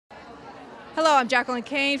Hello, I'm Jacqueline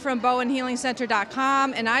Kane from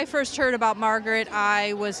bowenhealingcenter.com, and I first heard about Margaret.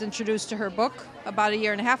 I was introduced to her book about a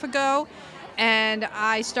year and a half ago, and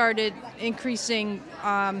I started increasing,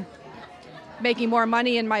 making more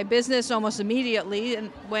money in my business almost immediately. And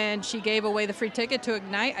when she gave away the free ticket to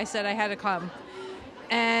Ignite, I said I had to come.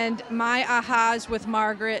 And my ahas with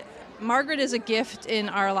Margaret is a gift in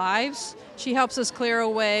our lives. She helps us clear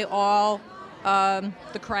away all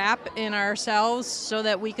the crap in ourselves so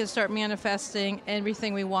that we can start manifesting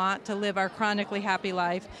everything we want to live our chronically happy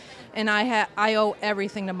life. And I owe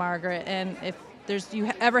everything to Margaret. And if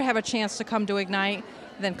you ever have a chance to come to Ignite,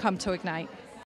 then come to Ignite.